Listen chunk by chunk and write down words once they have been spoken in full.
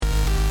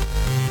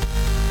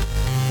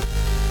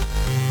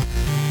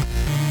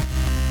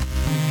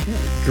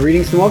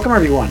Greetings and welcome,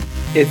 everyone.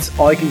 It's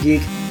All You Can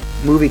Geek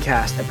Movie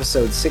Cast,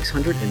 episode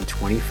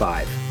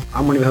 625.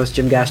 I'm one of your hosts,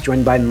 Jim Gass,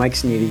 joined by Mike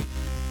Sneedy.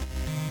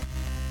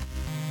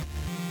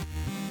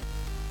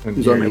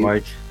 And Jerry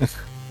Mike.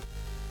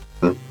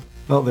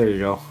 Oh, there you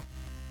go.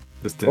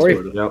 This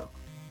Discord. Yep.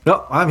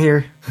 Nope, I'm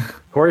here.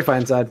 Corey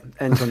Feinsod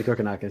and Tony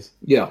Kokonakis.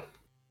 Yeah.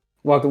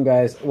 Welcome,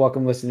 guys.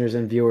 Welcome, listeners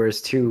and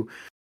viewers, to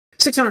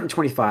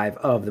 625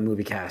 of the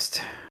Movie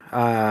Cast.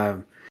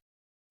 Wow.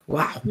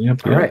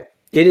 Yep. All right.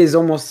 It is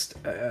almost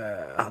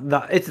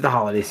it's the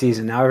holiday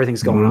season now.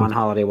 Everything's going on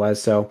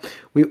holiday-wise. So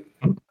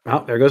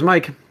there goes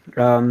Mike.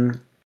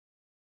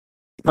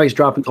 Mike's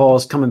dropping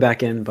calls, coming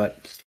back in,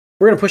 but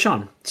we're going to push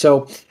on.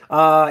 So,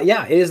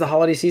 it is the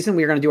holiday season.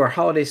 We're going to do our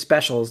holiday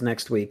specials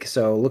next week.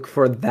 So look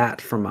for that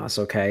from us,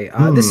 okay?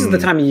 This is the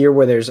time of year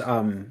where there's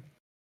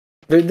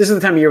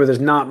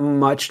not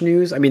much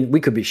news. I mean, we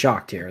could be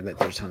shocked here that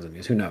there's tons of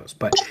news. Who knows?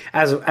 But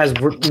as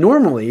we're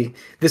normally,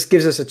 this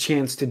gives us a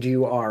chance to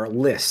do our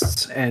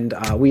lists. And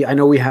I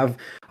know we have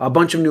a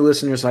bunch of new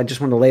listeners, so I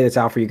just want to lay this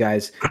out for you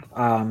guys.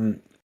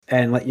 And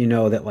let you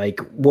know that like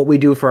what we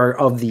do for our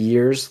of the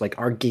years, like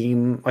our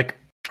game, like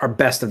our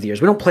best of the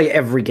years. We don't play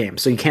every game,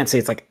 so you can't say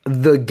it's like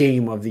the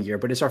game of the year,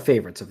 but it's our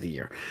favorites of the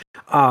year.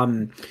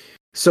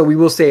 So we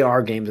will say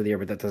our games of the year,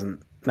 but that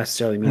doesn't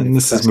necessarily mean. And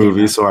this is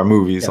movies, so our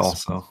movies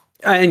also.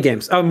 And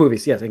games. Oh,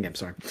 movies. Yes, and games.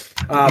 Sorry.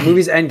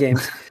 Movies and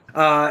games.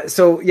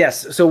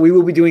 So we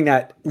will be doing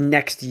that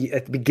next year,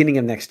 at the beginning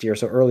of next year.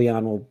 So early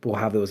on, we'll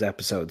have those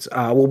episodes.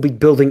 We'll be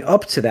building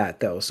up to that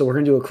though. So we're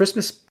going to do a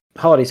Christmas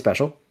holiday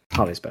special.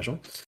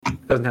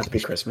 Doesn't have to be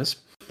Christmas.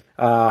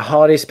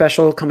 Holiday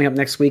special coming up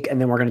next week, and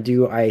then we're going to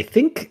do, I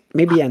think,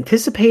 maybe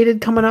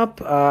anticipated coming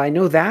up. I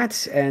know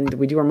that, and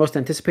we do our most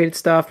anticipated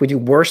stuff. We do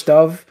worst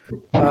of.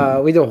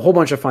 We do a whole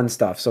bunch of fun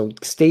stuff. So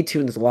stay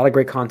tuned. There's a lot of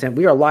great content.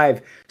 We are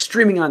live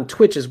streaming on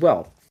Twitch as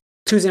well.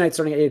 Tuesday night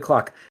starting at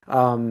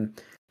 8:00.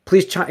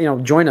 Please,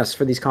 join us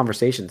for these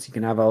conversations. You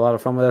can have a lot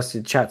of fun with us.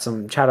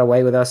 Chat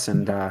away with us,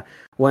 and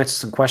we'll answer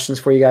some questions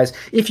for you guys.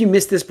 If you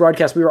missed this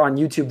broadcast, we were on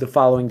YouTube the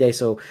following day,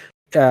 so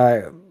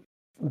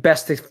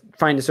best to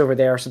find us over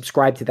there.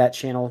 Subscribe to that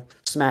channel.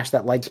 Smash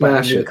that like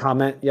button. Leave a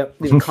comment. Yep,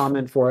 leave a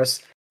comment for us.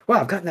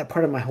 Wow, I've gotten that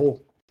part of my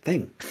whole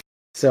thing.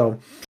 So,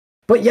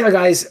 but yeah,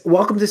 guys,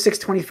 welcome to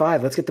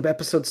 625. Let's get the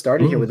episode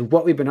started here with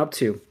what we've been up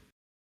to.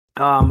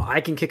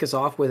 I can kick us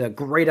off with a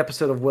great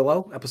episode of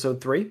Willow,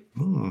 episode 3,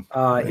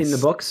 nice. In the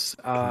books.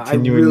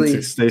 Continuing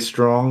to stay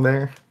strong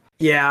there.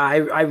 Yeah,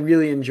 I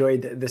really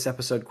enjoyed this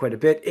episode quite a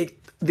bit.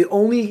 The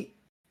only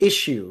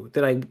issue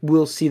that I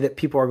will see that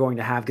people are going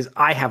to have, because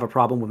I have a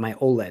problem with my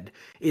OLED,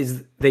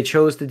 is they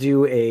chose to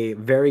do a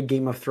very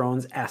Game of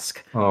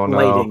Thrones-esque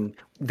lighting,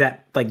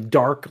 that like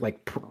dark,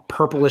 like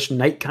purplish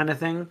night kind of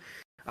thing.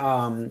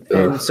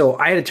 And so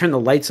I had to turn the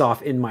lights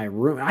off in my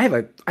room. I have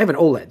an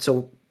OLED,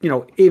 so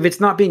if it's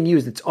not being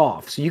used, it's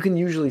off. So you can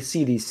usually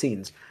see these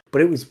scenes,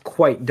 but it was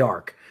quite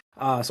dark.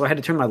 So I had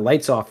to turn my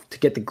lights off to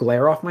get the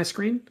glare off my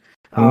screen,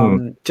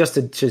 just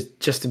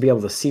to be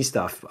able to see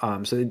stuff.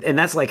 And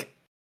that's like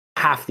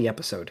half the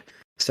episode.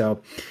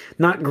 So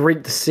not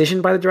great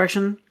decision by the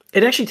direction.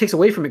 It actually takes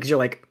away from it because you're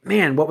like,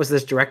 man, what was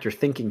this director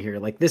thinking here?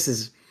 Like, this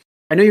is,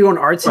 I know you're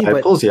going artsy, but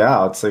it pulls you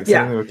out. It's like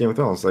something with Game of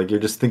Thrones. Like, you're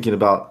just thinking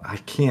about, I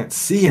can't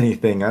see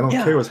anything. I don't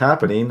care what's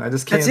happening. I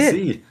just can't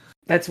see.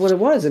 That's what it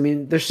was. I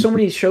mean, there's so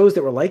many shows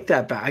that were like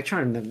that. But I try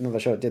to remember another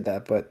show that did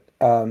that. But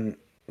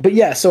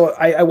yeah, so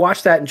I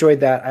watched that, enjoyed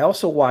that. I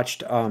also watched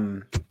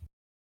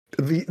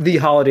the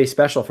holiday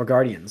special for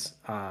Guardians.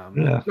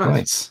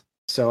 Nice.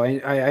 So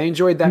I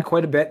enjoyed that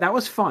quite a bit. That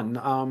was fun.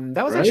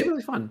 That was actually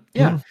really fun.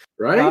 Yeah.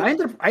 Right. I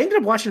ended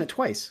up watching it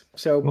twice.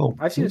 So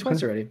I've seen it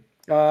twice already.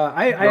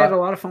 I had a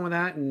lot of fun with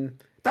that,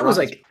 and that was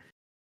like,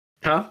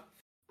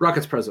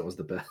 Rocket's present was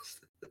the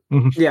best.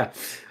 Yeah.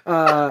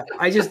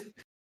 I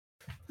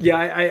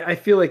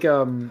feel like I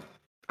don't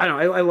know.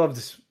 I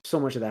loved so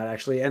much of that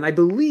actually, and I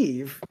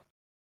believe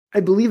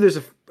there's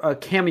a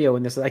cameo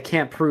in this that I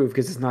can't prove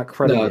because it's not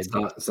credited. No, it's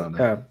not.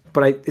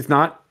 It's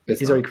not.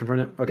 He's already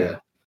confirmed it. Okay. Yeah.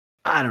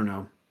 I don't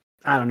know.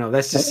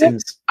 That's just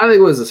seems. I think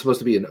it was supposed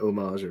to be an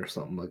homage or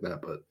something like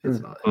that, but it's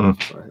not.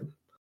 It's not him.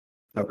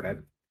 Okay.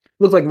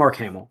 Looked like Mark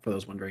Hamill, for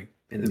those wondering,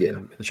 in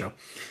the show.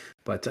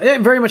 But I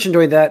very much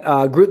enjoyed that.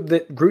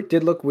 Groot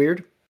did look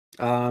weird.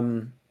 It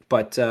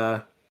was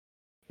a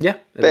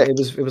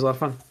lot of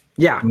fun.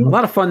 Yeah, a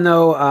lot of fun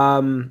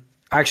though.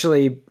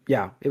 Actually,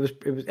 yeah, it was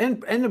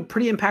and a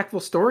pretty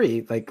impactful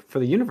story like for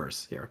the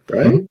universe here.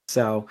 Right.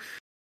 So,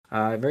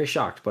 very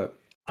shocked, but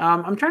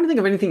I'm trying to think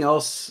of anything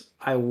else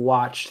I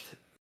watched.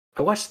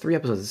 I watched 3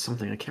 episodes of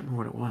something. I can't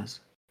remember what it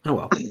was. Oh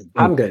well,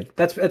 I'm good.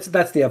 That's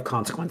the of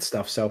consequence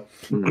stuff. So,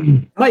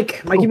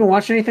 Mike, you been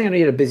watching anything? I know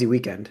you had a busy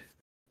weekend.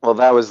 Well,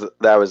 that was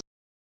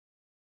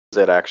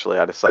it. Actually,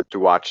 I decided to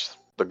watch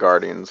the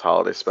Guardians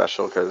holiday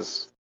special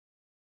because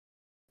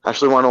I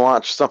actually want to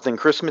watch something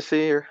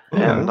Christmassy,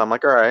 and I'm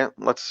like, all right,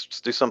 let's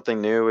just do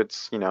something new.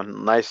 It's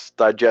nice,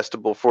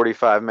 digestible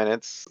 45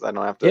 minutes. I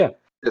don't have to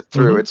get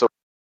through. It's a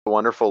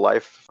Wonderful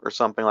Life or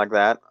something like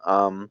that.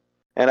 And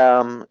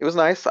it was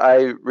nice.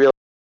 I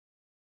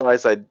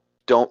realized I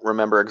don't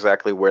remember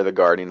exactly where the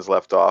Guardians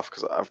left off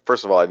because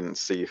first of all, I didn't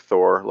see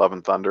Thor: Love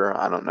and Thunder.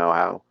 I don't know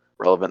how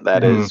relevant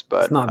that is,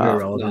 but it's not very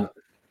relevant.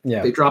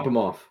 Yeah, they drop him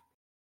off.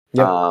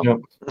 Yep.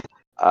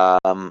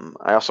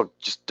 I also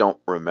just don't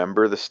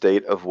remember the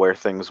state of where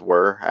things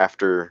were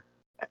after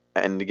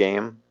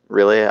Endgame.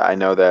 Really, I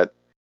know that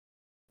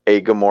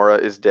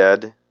Gamora is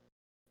dead,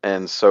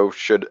 and so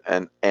should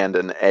an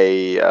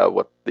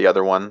what the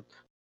other one?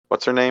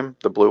 What's her name?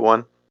 The blue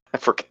one? I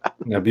forgot.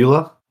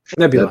 Nebula.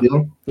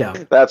 Yeah,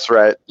 that's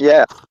right.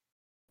 Yeah,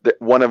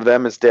 one of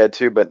them is dead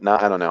too, but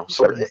not. I don't know.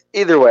 So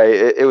either way,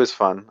 it was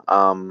fun.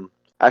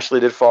 Ashley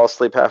did fall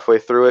asleep halfway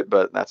through it,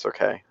 but that's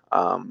okay.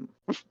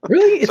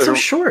 Really, it's so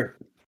short.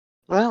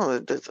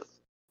 Well,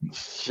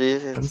 she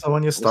depends on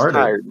when you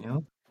started.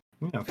 You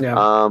know?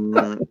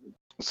 Yeah.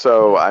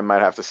 So I might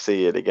have to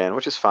see it again,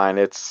 which is fine.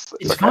 It's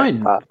okay.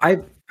 Fine.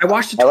 I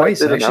watched it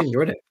twice. I actually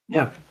enjoyed it.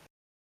 Yeah.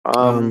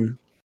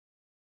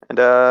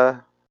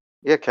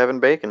 Yeah, Kevin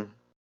Bacon.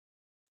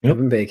 Yep.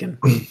 Kevin Bacon.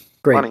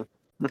 Great. Funny.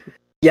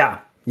 Yeah.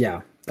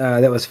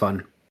 That was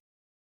fun.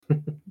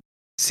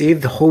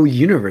 Saved the whole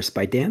universe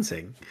by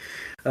dancing.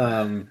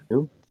 That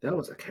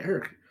was a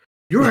character.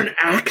 You're an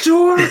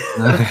actor?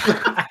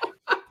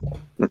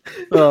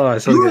 Oh,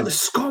 so you're good. the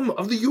scum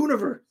of the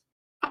universe.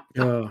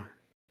 Oh.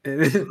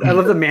 I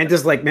love the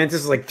Mantis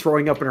like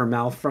throwing up in her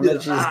mouth from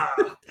it.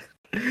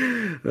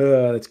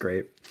 That's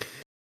great.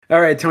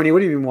 All right, Tony,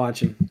 what have you been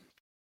watching?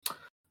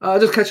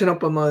 Just catching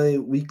up on my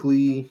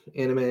weekly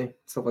anime,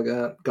 stuff like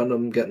that.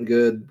 Gundam getting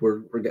good.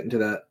 We're getting to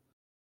that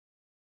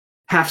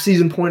half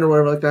season point or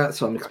whatever like that.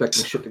 So I'm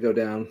expecting shit to go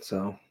down.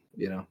 So,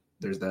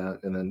 there's that.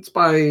 And then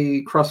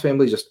Spy Cross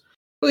Family, just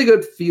really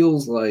good.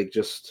 Feels like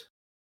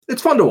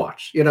it's fun to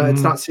watch.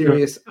 It's not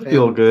serious.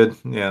 Feel good.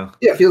 Yeah.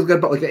 Yeah, it feels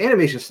good. But like the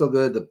animation is still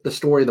good. The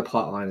story, the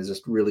plot line is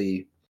just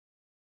really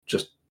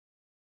just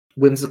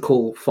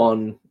whimsical,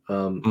 fun.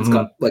 It's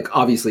got like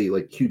obviously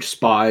like huge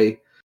spy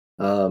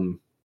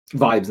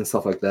vibes and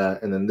stuff like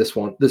that. And then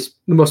the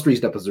most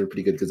recent episodes are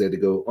pretty good because they had to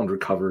go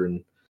undercover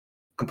and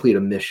complete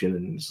a mission,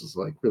 and this is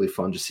like really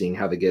fun just seeing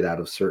how they get out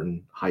of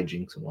certain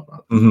hijinks and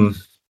whatnot.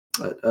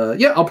 But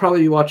I'll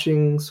probably be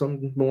watching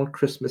some more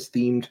Christmas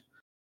themed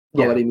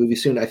holiday movie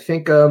soon. I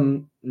think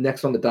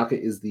next on the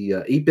docket is the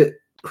 8-Bit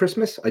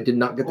Christmas. I did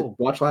not get to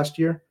watch last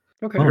year.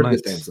 Okay. I heard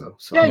good things though.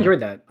 So. Yeah, I enjoyed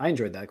that. I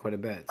enjoyed that quite a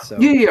bit. So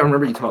yeah, I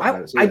remember you talking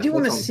about it. So, I do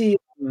want to see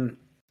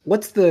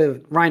what's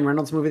the Ryan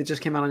Reynolds movie that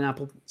just came out on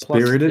Apple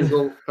Plus?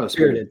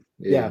 Spirited.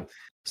 Yeah.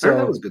 So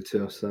that was good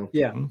too. So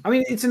yeah, I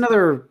mean it's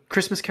another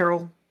Christmas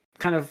Carol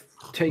kind of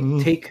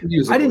take.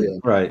 Musical, I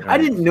didn't right. I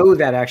didn't know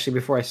that actually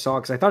before I saw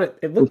it because I thought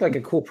it looked like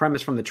a cool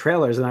premise from the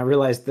trailers, and I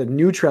realized the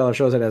new trailer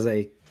shows it as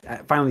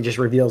finally just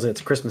reveals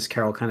it's Christmas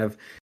Carol kind of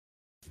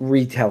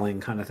retelling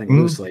kind of thing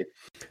loosely.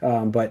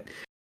 But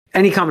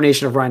any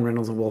combination of Ryan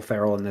Reynolds and Will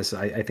Ferrell in this,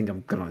 I think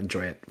I'm going to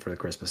enjoy it for the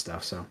Christmas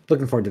stuff. So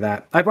looking forward to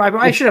that.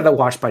 I should have that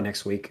watched by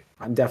next week.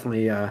 I'm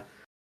definitely,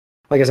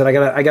 like I said,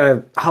 I got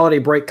a holiday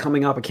break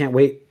coming up. I can't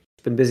wait.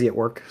 Been busy at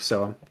work,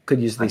 so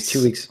could use these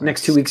 2 weeks.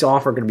 Next 2 weeks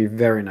off are going to be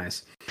very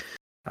nice.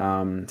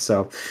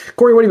 So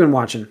Corey, what have you been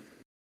watching?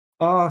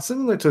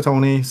 Similar to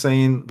Tony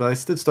saying, but I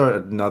did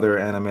start another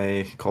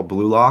anime called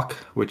Blue Lock,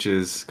 which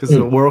is because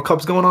the World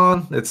Cup's going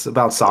on. It's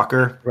about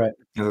soccer, right?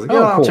 And I was like,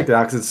 I'll check that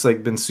out because it's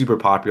like been super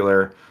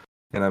popular,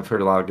 and I've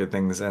heard a lot of good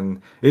things,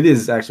 and it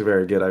is actually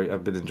very good.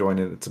 I've been enjoying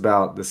it. It's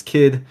about this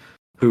kid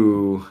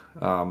who,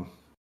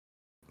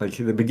 like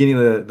in the beginning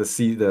of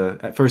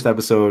the first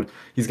episode,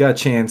 he's got a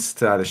chance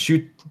to either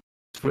shoot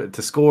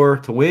to score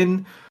to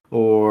win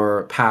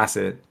or pass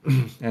it,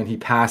 and he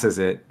passes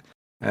it,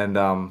 and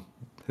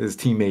his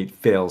teammate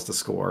fails to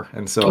score,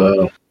 and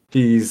so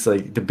he's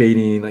like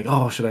debating, like,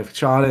 oh, should I have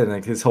shot it? And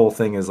like his whole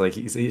thing is like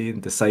he's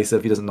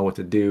indecisive. He doesn't know what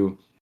to do.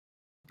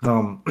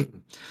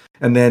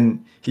 And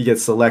then he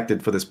gets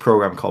selected for this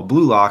program called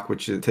Blue Lock,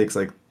 which it takes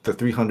like the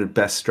 300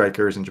 best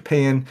strikers in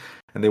Japan,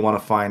 and they want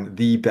to find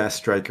the best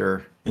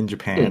striker in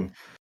Japan,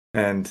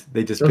 and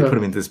they just put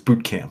him into this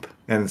boot camp,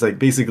 and it's like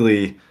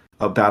basically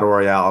a battle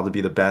royale to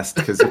be the best,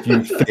 because if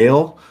you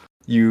fail,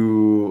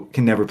 you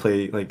can never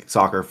play like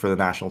soccer for the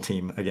national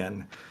team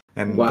again.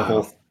 And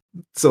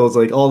so it's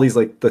like all these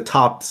like the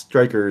top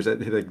strikers at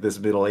like this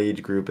middle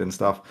age group and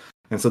stuff.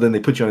 And so then they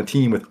put you on a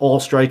team with all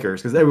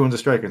strikers because everyone's a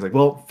striker. It's like,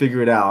 well,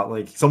 figure it out.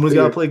 Like someone's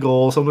got to play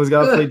goal, someone's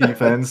got to play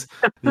defense.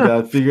 You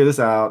got to figure this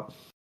out.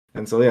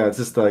 And so it's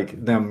just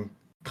like them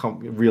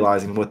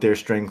realizing what their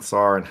strengths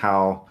are and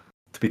how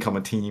to become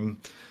a team.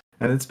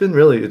 And it's been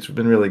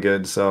really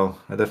good. So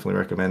I definitely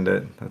recommend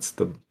it. That's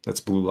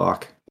Blue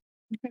Lock.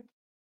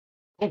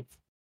 Okay.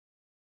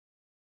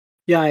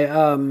 Yeah,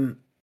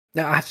 I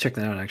have to check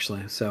that out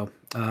actually. So,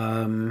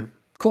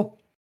 cool.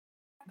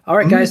 All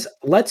right, guys,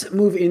 let's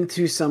move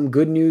into some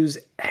good news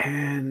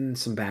and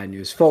some bad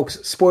news. Folks,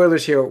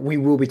 spoilers here. We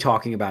will be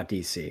talking about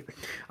DC,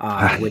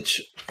 which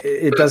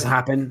it does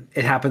happen.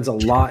 It happens a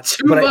lot.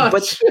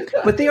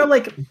 But they're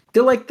like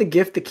the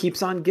gift that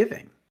keeps on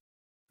giving.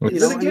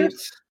 Is it a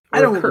gift? I Or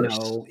a don't curse?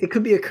 know. It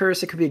could be a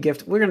curse. It could be a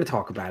gift. We're going to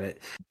talk about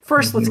it.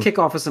 First, let's kick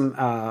off with some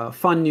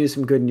fun news,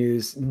 some good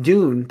news.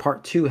 Dune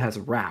Part 2 has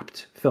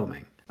wrapped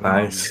filming.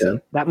 Nice.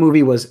 That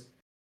movie was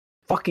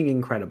fucking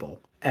incredible.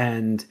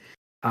 And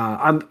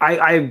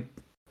I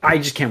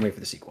just can't wait for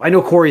the sequel. I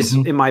know Corey's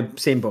in my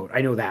same boat.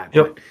 I know that.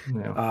 Yep.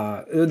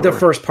 But, the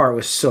first part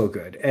was so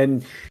good.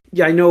 And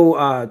yeah, I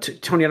know,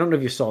 Tony, I don't know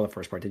if you saw the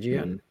first part. Did you?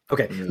 Mm-hmm.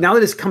 Okay. Yeah. Now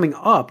that it's coming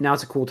up, now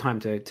it's a cool time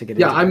to get into it.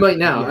 Yeah, I might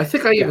now. Yeah. I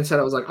think I even said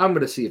I was like, I'm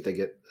going to see if they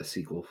get a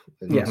sequel.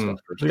 Yeah.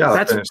 You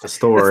got to finish the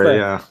story.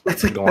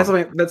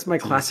 That's my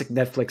classic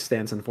Netflix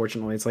stance,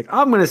 unfortunately. It's like,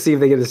 I'm going to see if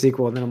they get a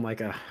sequel. And then I'm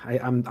like,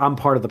 I'm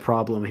part of the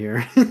problem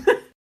here.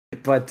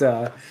 But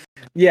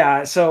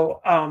yeah,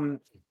 so I'm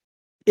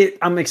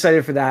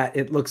excited for that.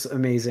 It looks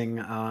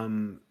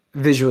amazing.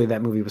 Visually,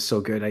 that movie was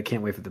so good. I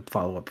can't wait for the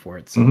follow up for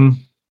it. So,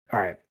 all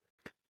right.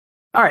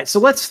 So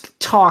let's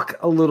talk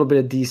a little bit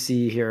of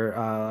DC here.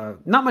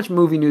 Not much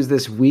movie news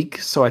this week,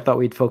 so I thought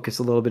we'd focus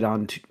a little bit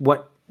on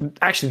what.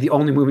 Actually, the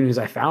only movie news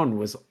I found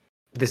was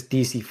this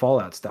DC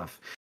Fallout stuff.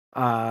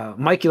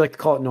 Mike, you like to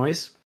call it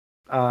noise.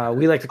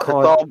 We like to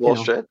call it's it all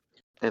bullshit.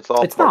 It's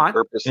all not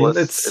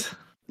purposeless.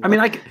 I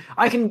mean,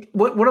 I can.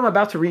 What I'm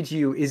about to read to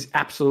you is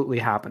absolutely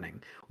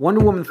happening.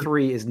 Wonder Woman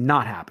 3 is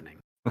not happening.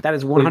 That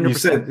is 100%. You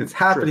said it's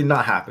happening,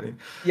 not happening.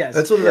 Yes,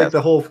 that's what like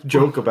the whole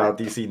joke about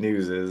DC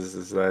News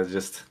is that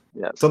just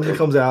something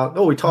comes out.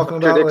 Oh, we're talking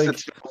about like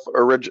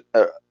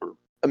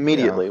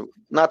immediately. Yeah.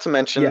 Not to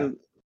mention,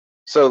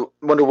 so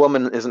Wonder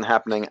Woman isn't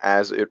happening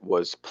as it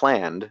was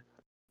planned.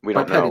 We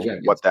don't know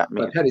what that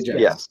means.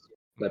 Yes.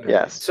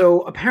 Yes.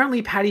 So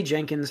apparently, Patty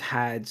Jenkins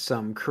had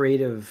some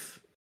creative.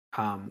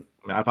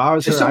 If I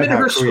was she submitted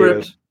her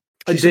script.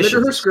 She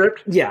submitted her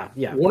script. Yeah.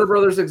 Warner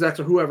Brothers execs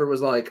or whoever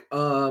was like,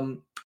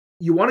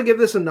 you want to give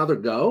this another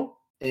go?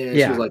 And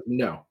she was like,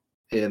 no.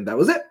 And that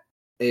was it.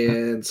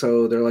 And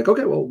so they're like,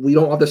 okay, well, we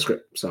don't want this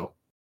script. So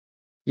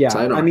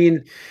I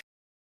mean,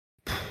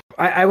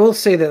 I will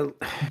say that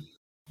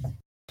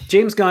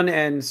James Gunn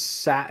and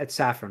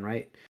Safran,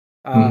 right,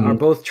 are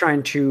both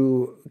trying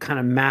to kind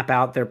of map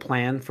out their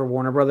plan for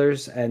Warner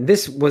Brothers. And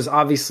this was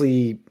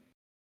obviously,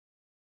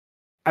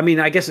 I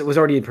mean, I guess it was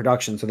already in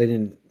production, so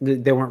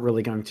they weren't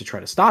really going to try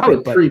to stop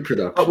it. But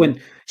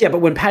pre-production. But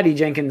when Patty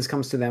Jenkins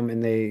comes to them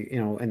and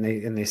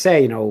they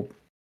say,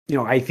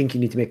 I think you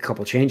need to make a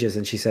couple changes,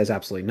 and she says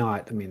absolutely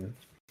not. I mean,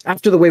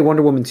 after the way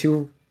Wonder Woman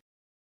 2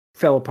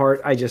 fell apart,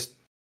 I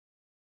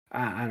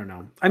don't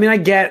know. I mean, I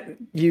get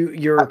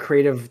you're a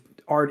creative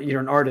art,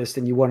 you're an artist,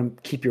 and you want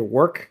to keep your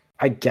work.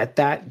 I get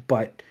that,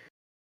 but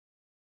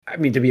I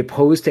mean, to be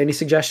opposed to any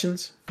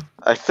suggestions?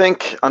 I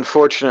think,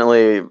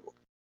 unfortunately,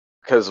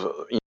 because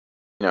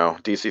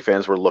DC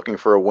fans were looking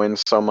for a win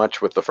so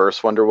much with the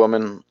first Wonder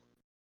Woman,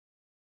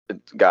 it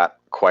got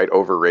quite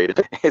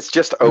overrated. It's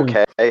just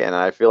okay, and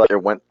I feel like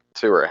it went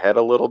to her head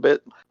a little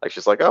bit. Like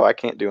she's like, "Oh, I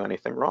can't do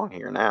anything wrong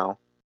here now,"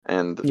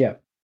 and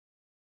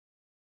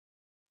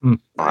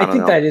I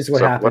think that is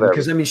what happened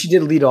because I mean, she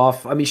did lead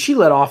off. I mean, she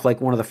led off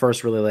like one of the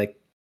first really like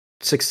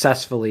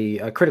successfully,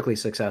 critically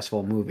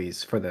successful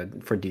movies for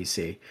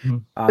DC.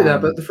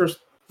 But the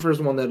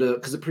first one that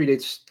because it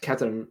predates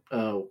Captain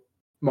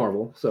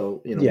Marvel,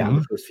 so one of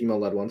the first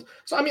female-led ones.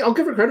 So I mean, I'll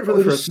give her credit for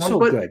the first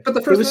one, but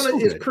the first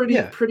one is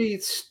pretty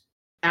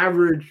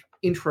average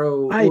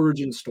intro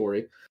origin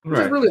story, which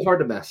is really hard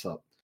to mess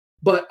up.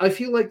 But I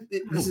feel like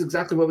this is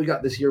exactly what we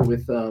got this year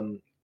with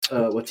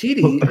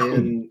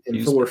Waititi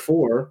in Thor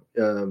 4,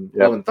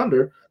 Love and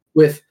Thunder.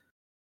 With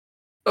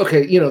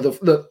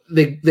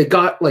they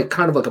got like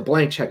kind of like a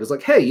blank check. It's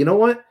like, hey, you know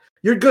what?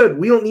 You're good.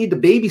 We don't need to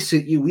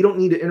babysit you. We don't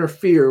need to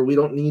interfere. We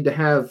don't need to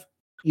have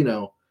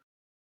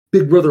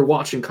Big Brother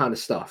watching kind of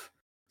stuff.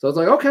 So I was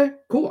like, okay,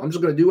 cool. I'm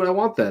just going to do what I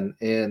want then.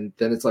 And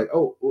then it's like,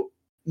 oh, well,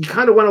 you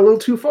kind of went a little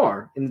too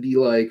far in the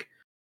like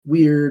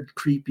weird,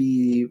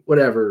 creepy,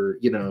 whatever,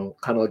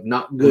 kind of like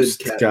not good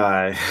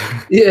guy.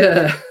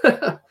 Yeah.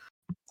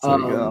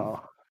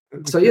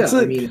 So yeah,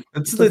 I mean,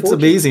 it's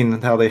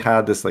amazing how they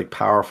had this like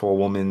powerful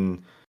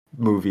woman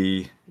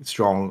movie,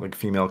 strong like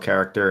female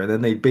character, and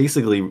then they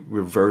basically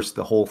reversed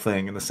the whole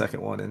thing in the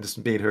second one and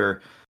just made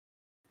her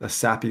a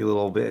sappy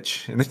little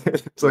bitch. And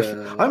it's like,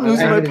 I'm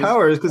losing my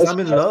powers because I'm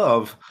in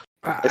love.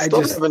 I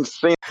still haven't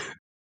seen.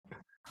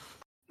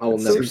 I will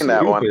never see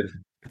that one.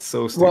 It's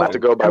so stupid. We'll have to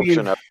go back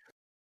up.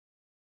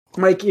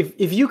 Mike,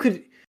 if you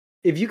could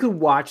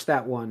watch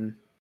that one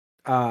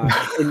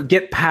and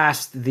get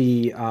past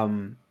the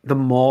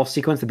mall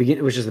sequence,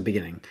 it was just the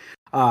beginning,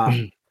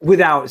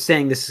 without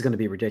saying this is going to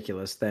be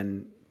ridiculous,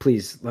 then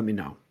please let me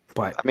know.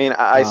 But I mean,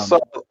 I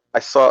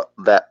saw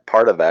that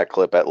part of that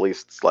clip at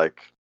least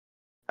like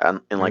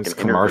in like an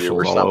interview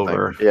or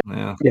something.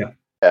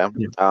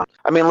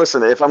 I mean,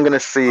 listen, if I'm gonna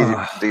see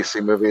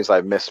DC movies I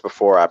missed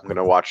before, I'm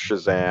gonna watch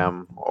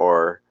Shazam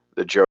or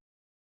the Joker.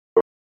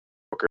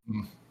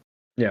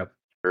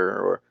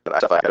 Or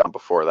stuff I had on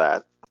before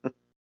that.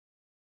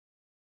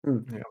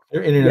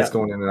 Your internet's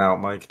going in and out,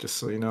 Mike. Just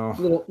so you know.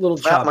 Little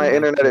it's not my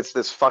internet. It's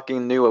this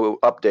fucking new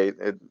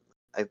update.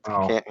 I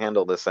can't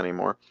handle this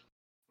anymore.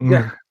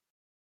 Yeah.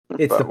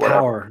 It's the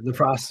power, the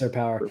processor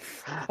power.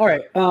 All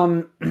right.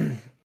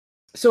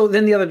 So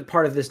then the other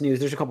part of this news,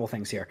 there's a couple of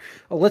things here.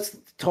 Let's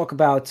talk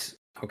about.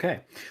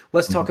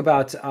 Let's talk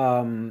about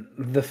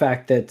the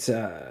fact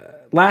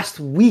that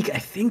last week I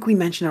think we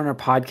mentioned on our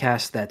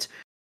podcast that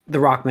The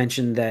Rock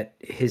mentioned that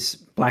his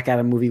Black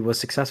Adam movie was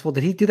successful.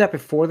 Did he do that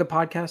before the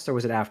podcast or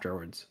was it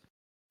afterwards?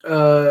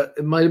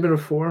 It might have been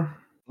before.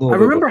 I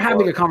remember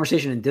having a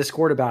conversation in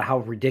Discord about how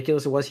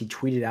ridiculous it was. He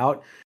tweeted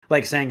out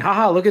like saying,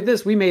 haha, look at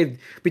this. We made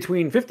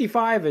between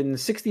 55 and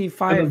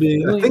 65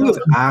 million. I think it was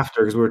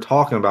after because we were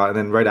talking about it, and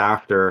then right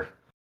after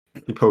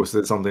he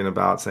posted something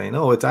about saying,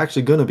 oh, it's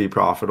actually going to be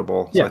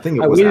profitable. So yeah, I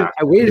think it was I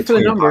waited for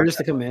the numbers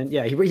to come in.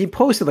 Yeah, he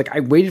posted like,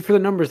 I waited for the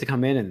numbers to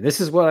come in and this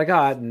is what I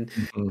got. And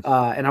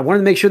and I wanted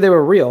to make sure they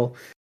were real.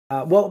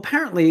 Well,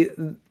 apparently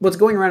what's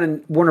going around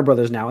in Warner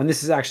Brothers now, and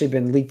this has actually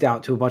been leaked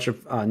out to a bunch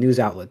of news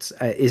outlets,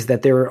 is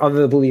that there are of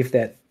the belief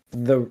that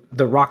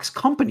the Rock's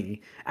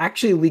company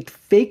actually leaked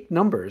fake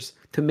numbers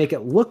to make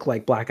it look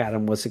like Black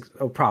Adam was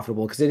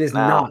profitable because it is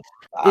not.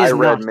 I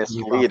read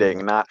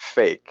misleading, not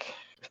fake.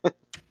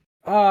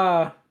 Isn't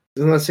that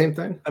the same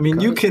thing? I mean,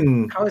 you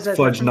can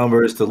fudge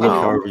numbers to look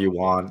however you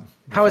want.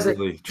 How is it?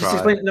 Just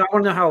explain. No, I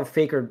want to know how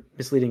fake or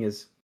misleading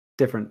is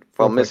different.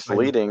 Well,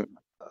 misleading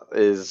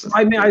is.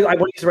 I mean, I want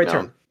to use the right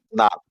term.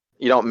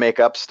 You don't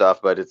make up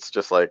stuff, but it's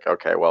just like,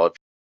 okay, well, if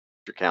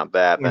you count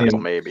that, then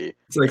maybe.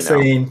 It's like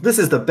saying this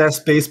is the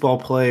best baseball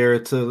player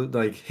to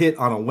like hit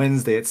on a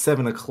Wednesday at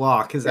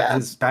 7:00.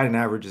 His batting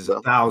average is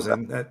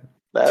 1,000 at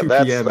 2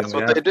 p.m. That's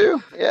what they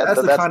do. Yeah,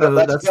 that's the kind of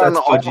that's done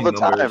all fudging the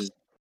numbers. Time.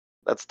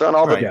 That's done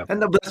all the time. And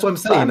that's what I'm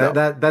saying.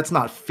 That's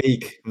not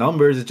fake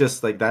numbers. It's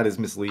just like that is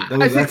misleading.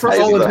 I think for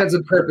all intents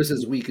and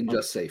purposes, we can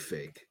just say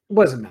fake. It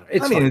doesn't matter.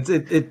 It's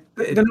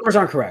the numbers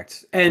aren't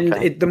correct, and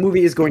the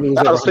movie is going to lose.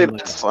 Honestly,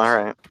 all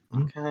right.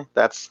 Okay,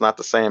 that's not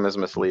the same as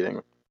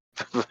misleading.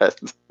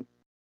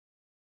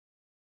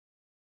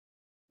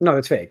 No,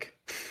 it's fake.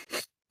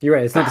 You're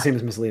right. It's not the same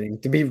as misleading.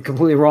 To be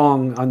completely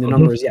wrong on the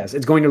numbers, yes,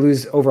 it's going to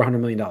lose over $100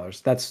 million.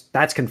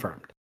 That's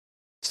confirmed.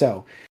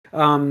 So,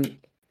 and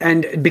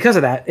because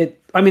of that,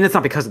 it's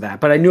not because of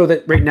that, but I know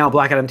that right now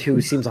Black Adam 2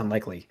 seems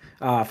unlikely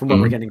from what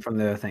we're getting from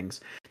the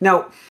things.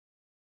 Now,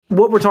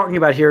 what we're talking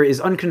about here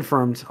is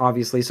unconfirmed,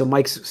 obviously. So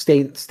Mike's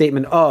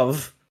statement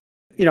of,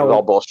 it's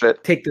all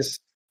bullshit. Take this.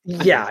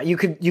 Yeah, you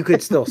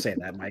could still say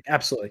that, Mike.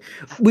 Absolutely.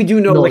 We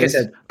do know, like I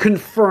said,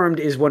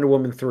 confirmed is Wonder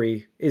Woman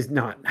 3 is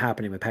not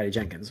happening with Patty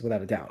Jenkins,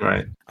 without a doubt.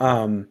 Right.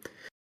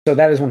 So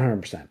that is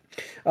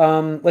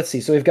 100%. Let's see.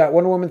 So we've got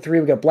Wonder Woman 3,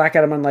 we've got Black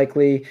Adam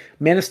unlikely.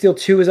 Man of Steel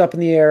 2 is up in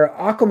the air.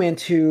 Aquaman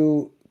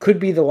 2 could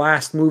be the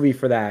last movie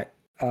for that.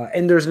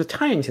 And there's a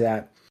tie-in to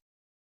that.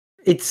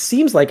 It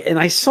seems like, and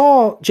I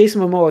saw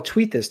Jason Momoa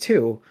tweet this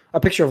too,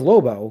 a picture of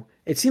Lobo.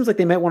 It seems like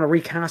they might want to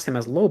recast him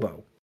as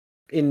Lobo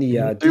in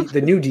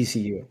the new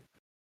DCU.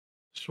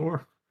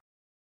 Sure.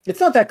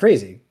 It's not that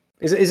crazy.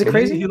 Is it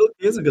crazy?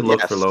 He has a good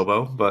look for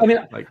Lobo, but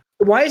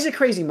why is it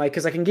crazy, Mike?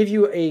 Because I can give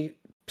you a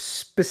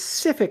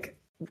specific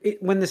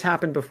when this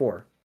happened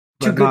before.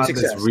 To good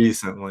success.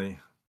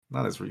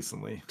 Not as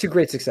recently. To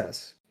great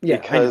success.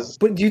 Yeah.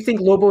 But do you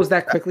think Lobo is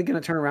that quickly going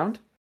to turn around?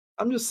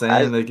 I'm just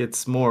saying,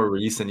 it's more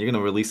recent. You're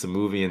going to release a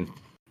movie in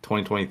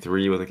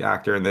 2023 with an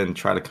actor, and then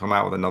try to come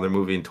out with another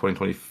movie in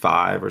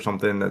 2025 or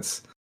something.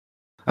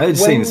 I'm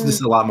just saying this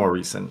is a lot more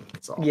recent.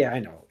 That's all. Yeah, I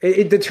know.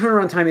 The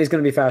turnaround time is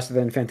going to be faster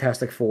than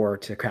Fantastic Four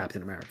to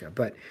Captain America,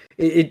 but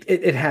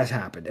it has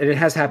happened, and it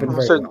has happened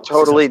very well.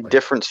 Totally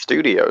different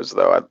studios,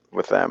 though,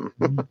 with them.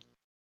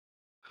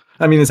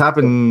 I mean, it's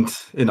happened,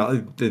 in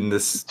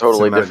this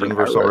totally cinematic different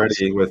universe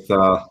already with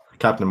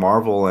Captain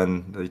Marvel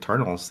and the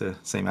Eternals. The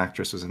same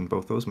actress was in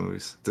both those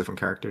movies, different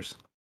characters.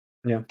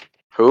 Yeah.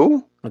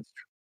 Who?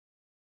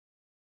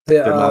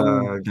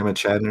 Gemma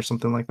Chan or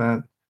something like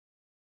that.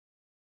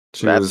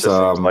 That just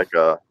seems like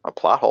a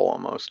plot hole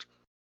almost.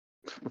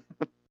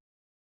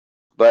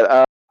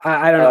 But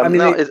I don't know. I mean,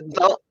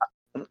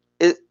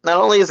 not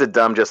only is it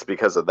dumb just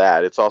because of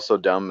that, it's also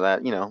dumb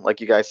that like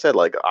you guys said,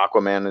 like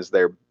Aquaman is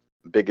their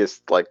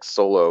biggest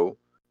solo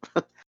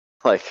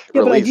release.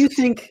 But I do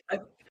think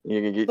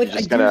you're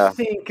just gonna.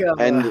 I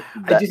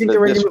do think they're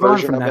ready to move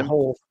on from that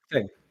whole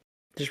thing.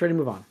 Just ready to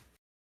move on.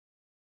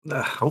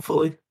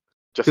 Hopefully.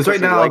 Because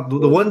right now,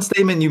 the one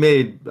statement you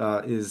made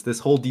is this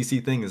whole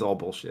DC thing is all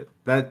bullshit.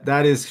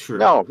 That is true.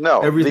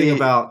 No. Everything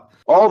about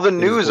all the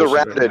news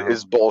around it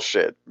is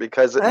bullshit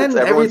because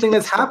everything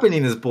that's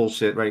happening is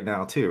bullshit right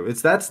now too.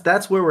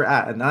 That's where we're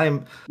at, and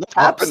I'm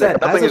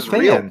upset as a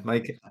fan.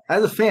 Like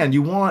as a fan,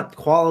 you want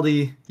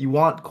quality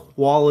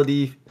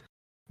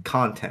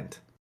content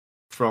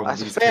from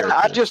as these a fan.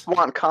 characters. I just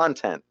want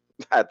content.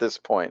 At this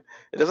point,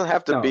 it doesn't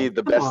have to be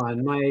the best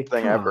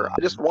thing ever.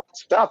 I just want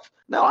stuff.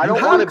 No, I don't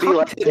want to be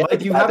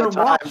like you haven't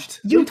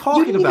watched. You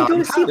talking about? You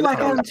didn't see Black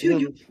Adam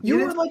 2. You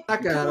were like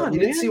Black Adam. You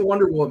didn't see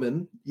Wonder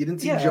Woman. You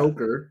didn't see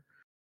Joker.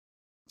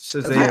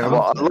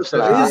 Shazam. This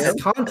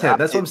is content.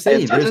 That's what I'm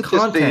saying. There's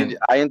content.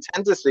 I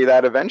intend to see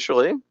that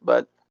eventually,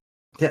 but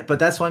Yeah, but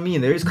that's what I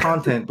mean. There is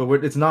content, but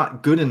it's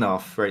not good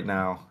enough right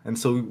now, and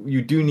so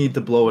you do need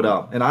to blow it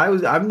up. And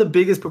I'm the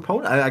biggest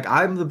proponent.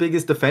 I'm the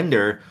biggest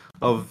defender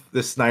of the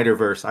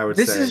Snyderverse. I would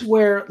say This is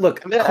where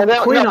look,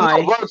 Corey and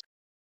I. What's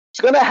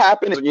going to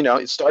happen is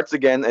it starts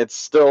again. It's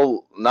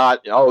still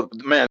not. Oh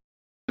man,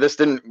 this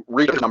didn't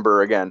reach a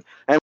number again,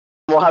 and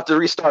we'll have to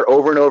restart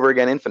over and over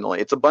again infinitely.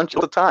 It's a bunch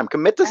of time.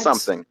 Commit to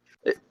something.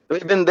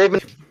 They've been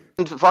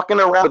fucking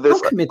around with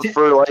this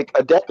for like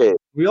a decade.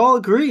 We all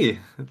agree.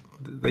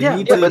 They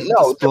need to but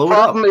no, the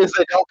problem is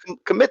they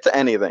don't commit to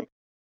anything.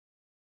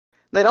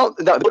 They don't.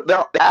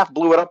 They half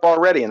blew it up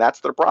already, and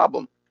that's their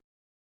problem.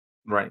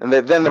 Right. And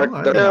then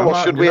they're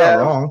should we have?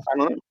 Wrong. I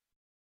don't know.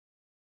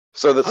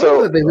 So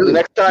the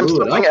next time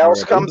something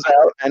else comes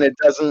out and it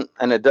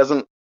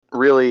doesn't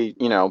really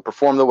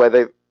perform the way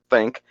they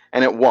think,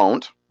 and it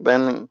won't,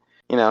 then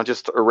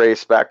just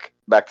erase back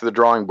to the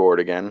drawing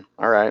board again.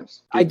 All right.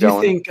 I do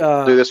think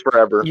do this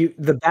forever.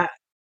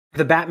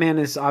 The Batman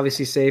is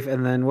obviously safe,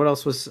 and then what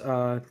else was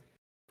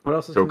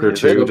Joker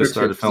 2 just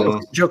started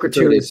filming. Joker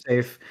 2 is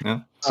safe.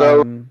 Yeah.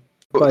 So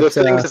the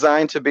things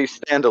designed to be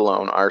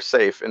standalone are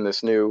safe in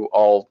this new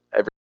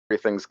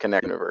everything's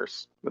connected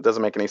universe. It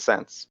doesn't make any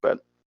sense,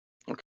 but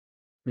okay.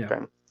 Yeah.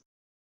 Okay.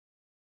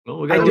 Well,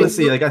 we gotta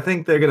see. I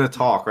think they're gonna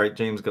talk, right?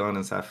 James Gunn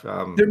and Seth.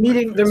 They're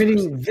meeting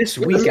this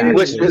week.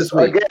 Which is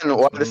again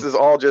why this is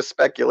all just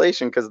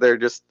speculation, because they're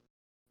just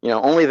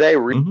only they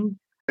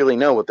really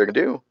know what they're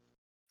gonna do.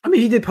 I mean,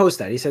 he did post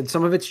that. He said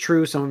some of it's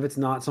true, some of it's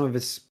not, some of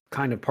it's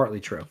kind of partly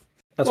true.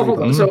 That's what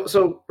hold on.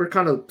 So we're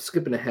kind of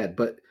skipping ahead,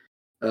 but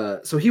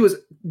so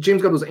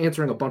James Gunn was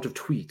answering a bunch of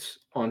tweets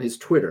on his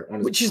Twitter,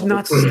 which is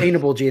not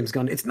sustainable. James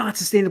Gunn, it's not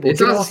sustainable. It's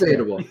not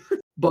sustainable.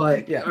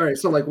 But yeah, all right.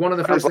 So one of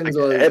the first things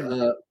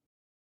was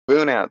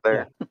Boone out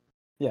there.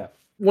 Yeah.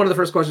 One of the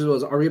first questions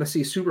was, "Are we going to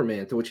see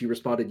Superman?" To which he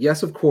responded,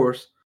 "Yes, of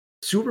course.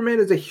 Superman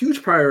is a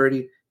huge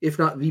priority, if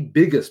not the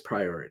biggest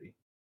priority."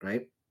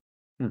 Right.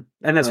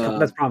 And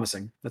that's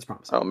promising. That's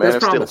promising. Oh, Man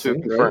of Steel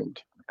 2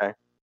 confirmed. Right?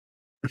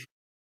 Okay.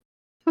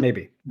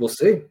 Maybe. We'll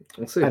see.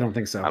 I don't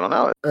think so. I don't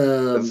know.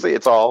 Let's see.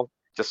 It's all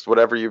just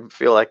whatever you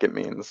feel like it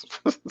means.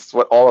 That's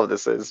what all of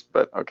this is,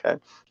 but okay.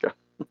 Go.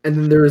 And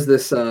then there was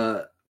this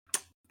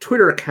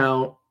Twitter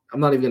account. I'm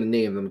not even going to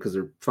name them because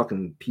they're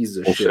fucking pieces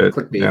of shit.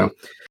 Clickbait. Yeah.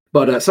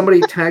 But somebody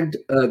tagged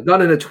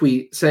Gunn in a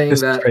tweet saying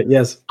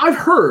yes, I've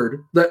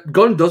heard that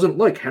Gunn doesn't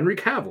like Henry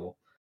Cavill.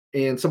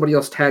 And somebody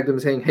else tagged him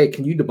saying, "Hey,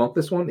 can you debunk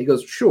this one?" He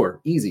goes,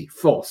 "Sure, easy,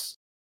 false."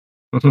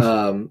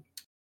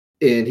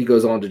 And he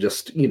goes on to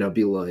just,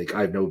 be like,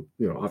 "I have no,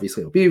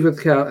 obviously no beef with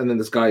Cavill." And then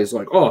this guy is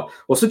like, "Oh,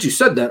 well, since you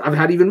said that, I've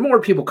had even more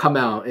people come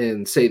out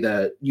and say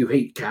that you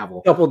hate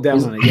Cavill." Doubled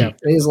down on it, yeah.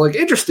 And he's like,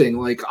 "Interesting.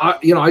 Like,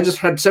 I just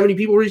had 70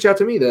 people reach out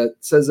to me that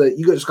says that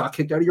you just got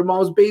kicked out of your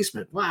mom's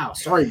basement. Wow,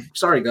 sorry,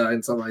 guy,"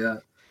 and stuff like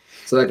that.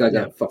 So that guy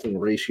got fucking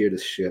ratioed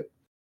as shit.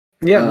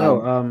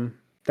 Yeah,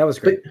 that was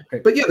great.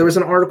 But yeah, there was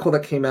an article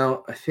that came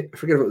out. I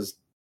forget if it was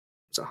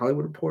a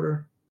Hollywood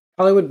Reporter.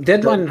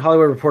 Deadline and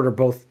Hollywood Reporter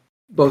both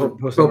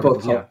posted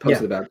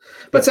about it.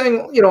 But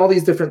saying, all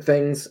these different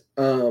things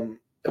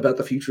about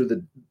the future of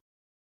the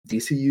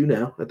DCU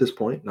now at this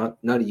point, not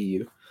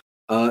EU.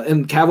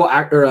 And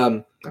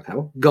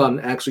Gunn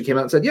actually came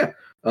out and said, yeah,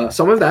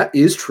 some of that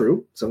is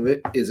true, some of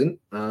it isn't,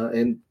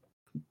 and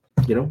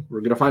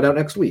we're gonna find out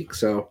next week.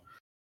 So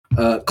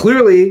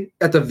clearly,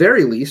 at the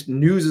very least,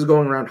 news is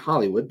going around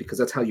Hollywood because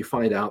that's how you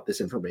find out this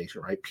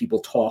information, right? People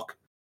talk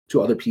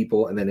to other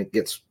people, and then it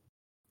gets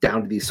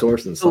down to these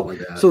sources and stuff like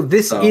that. So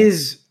this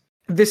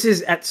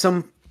is at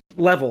some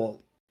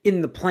level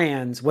in the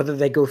plans. Whether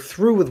they go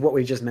through with what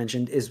we just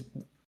mentioned is,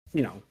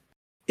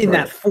 in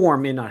that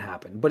form may not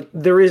happen. But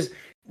there is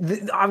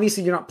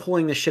obviously you're not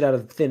pulling this shit out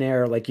of thin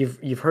air. Like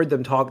you've heard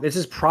them talk. This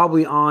is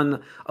probably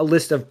on a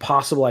list of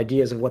possible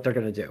ideas of what they're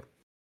going to do.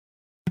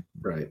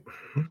 Right.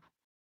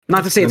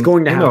 Not to say it's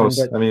going to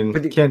happen.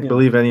 But, you can't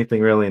believe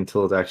anything really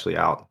until it's actually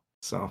out.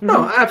 So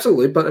no,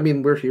 absolutely. But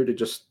we're here to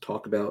just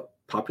talk about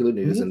popular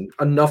news, and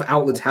enough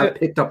outlets have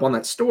picked up on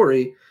that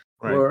story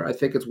where I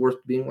think it's worth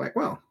being like,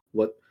 wow,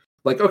 what?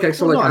 Like, okay,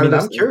 so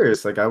I'm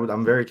curious. Like,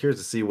 I'm very curious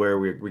to see where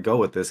we go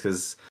with this,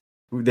 because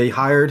they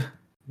hired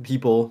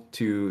people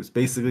to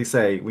basically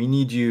say, we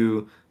need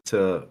you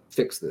to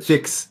fix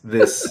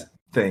this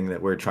thing that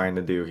we're trying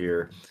to do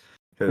here,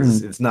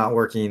 because it's not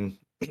working,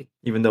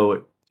 even though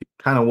it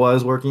kind of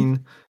was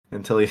working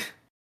until you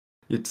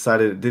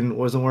decided it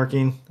wasn't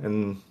working.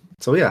 And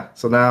so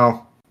so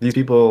now these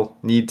people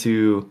need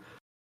to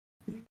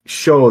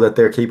show that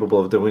they're capable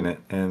of doing it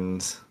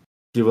and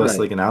give us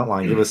like an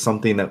outline, give us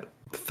something that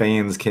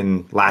fans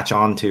can latch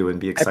onto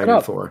and be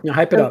excited for.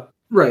 Hype it up.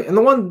 Right. And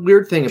the one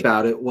weird thing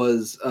about it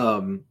was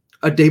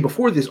a day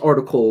before this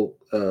article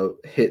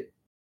hit,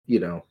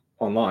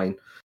 online,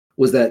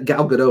 was that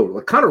Gal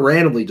Gadot kind of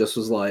randomly just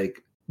was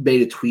like,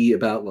 made a tweet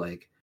about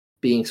like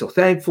being so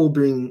thankful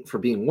for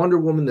being Wonder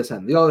Woman, this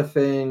and the other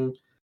thing.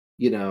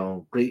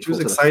 Great. She was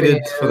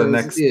excited for the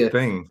next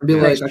thing. Be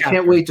like, I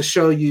can't wait to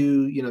show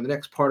you, the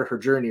next part of her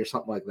journey or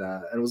something like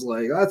that. And it was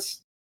like,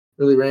 that's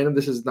really random.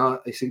 This is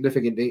not a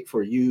significant date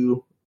for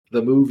you,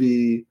 the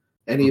movie,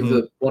 any of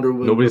the Wonder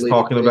Woman. Nobody's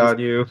talking about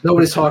you.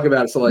 Nobody's talking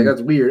about it. So like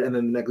that's weird. And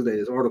then the next day,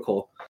 this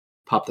article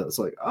popped up. It's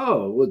like,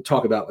 oh, we'll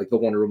talk about like the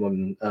Wonder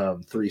Woman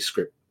 3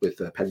 script with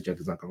Patty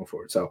Jenkins not going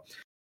forward. So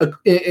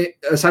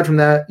aside from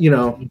that,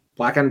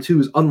 Black Adam 2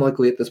 is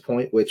unlikely at this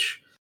point,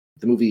 which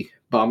the movie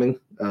bombing,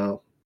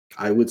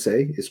 I would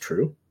say, is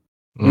true.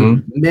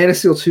 Mm-hmm. Man of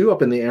Steel 2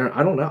 up in the air.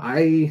 I don't know.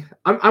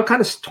 I'm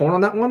kind of torn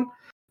on that one.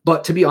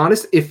 But to be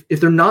honest, if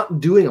they're not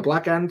doing a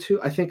Black Adam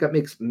 2, I think that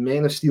makes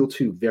Man of Steel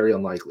 2 very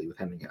unlikely with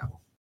Henry Cavill.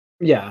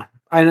 Yeah,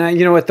 and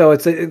you know what though,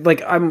 it's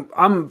like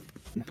I'm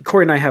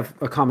Corey and I have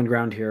a common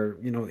ground here.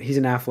 He's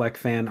an Affleck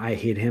fan. I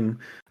hate him.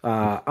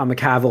 I'm a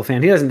Cavill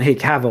fan. He doesn't hate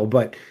Cavill,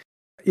 but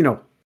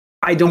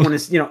I don't want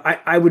to.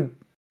 I would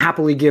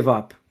happily give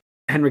up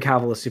Henry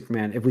Cavill as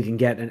Superman if we can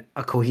get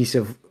a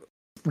cohesive,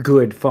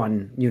 good,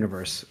 fun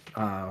universe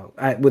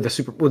with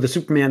a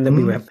Superman that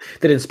we have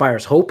that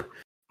inspires hope,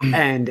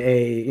 and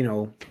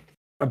a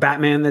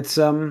Batman that's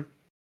a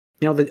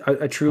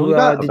true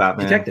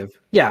detective.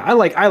 Yeah, I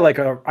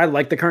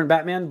like the current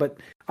Batman, but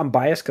I'm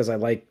biased because I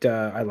like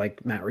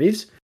Matt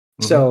Reeves.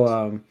 Mm-hmm.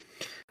 So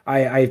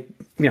I'm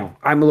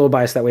a little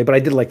biased that way, but I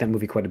did like that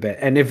movie quite a bit.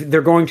 And if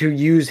they're going to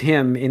use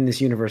him in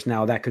this universe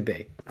now, that could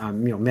be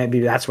maybe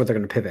that's what they're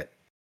going to pivot.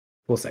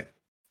 We'll see.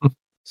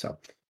 So,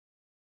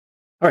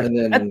 all right, and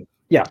then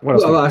what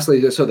else? Well,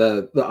 lastly, so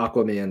the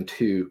Aquaman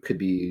 2 could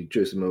be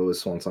Jason Momoa's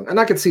swan song, and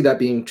I could see that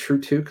being true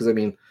too, because I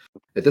mean,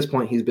 at this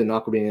point, he's been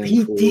Aquaman.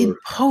 He did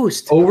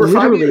post over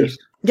 5 years.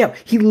 Yeah,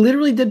 he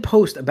literally did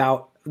post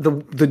about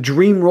the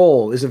dream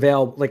role is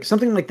available, like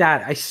something like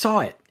that. I saw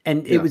it,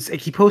 and it was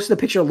like he posted a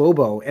picture of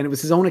Lobo, and it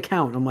was his own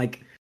account. I'm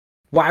like,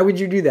 why would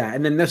you do that?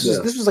 And then this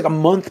was like a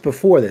month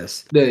before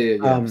this.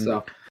 Yeah.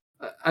 So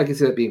I can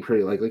see that being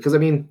pretty likely, because I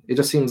mean, it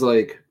just seems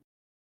like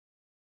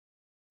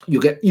you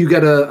get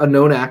a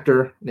known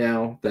actor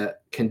now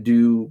that can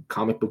do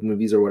comic book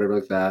movies or whatever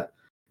like that.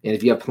 And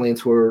if you have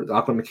plans for the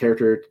Aquaman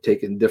character to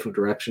take in a different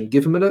direction,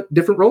 give him a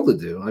different role to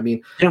do. I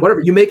mean, whatever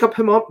you make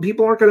him up,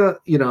 people aren't gonna,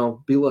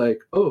 be like,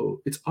 oh,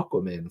 it's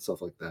Aquaman and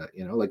stuff like that.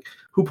 Like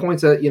who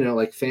points at,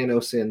 like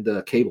Thanos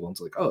and Cable and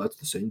it's like, oh, that's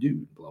the same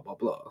dude. Blah blah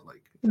blah.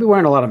 Like they're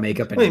wearing a lot of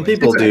makeup. Anyways. I mean,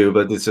 people do,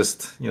 but it's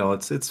just,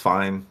 it's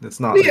fine. It's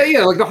not.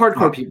 Yeah, like the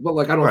hardcore people. But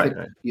like, I don't think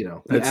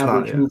the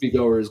average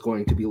moviegoer is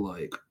going to be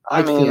like.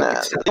 I mean,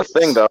 the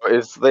thing though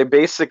is they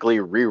basically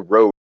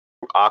rewrote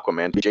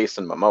Aquaman to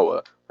Jason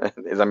Momoa.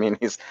 I mean,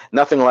 he's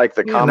nothing like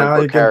the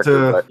comic book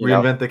character, but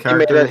reinvent the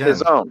character. He made it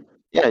his own.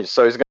 Yeah,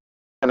 so he's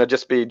gonna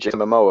just be Jason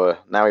Momoa.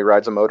 Now he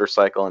rides a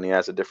motorcycle and he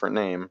has a different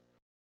name.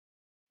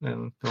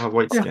 And he'll have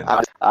white skin.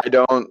 I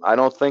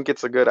don't think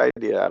it's a good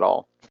idea at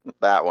all.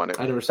 That one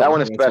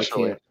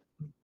especially.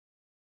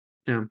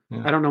 Yeah,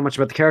 I don't know much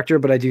about the character,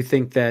 but I do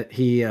think that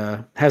he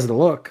has the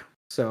look.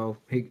 So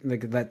he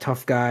like that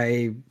tough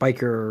guy,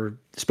 biker,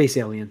 space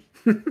alien.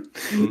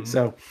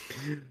 So,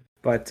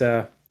 but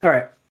all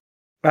right.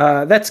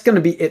 That's going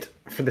to be it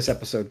for this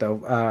episode, though,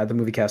 the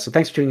movie cast. So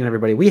thanks for tuning in,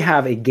 everybody. We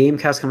have a game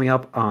cast coming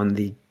up on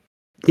the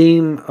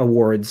Game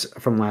Awards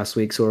from last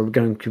week, so we're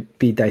going to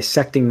be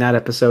dissecting that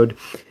episode.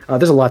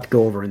 There's a lot to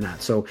go over in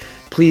that, so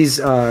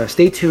please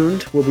stay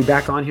tuned. We'll be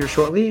back on here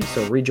shortly,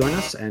 so rejoin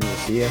us, and we'll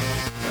see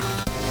you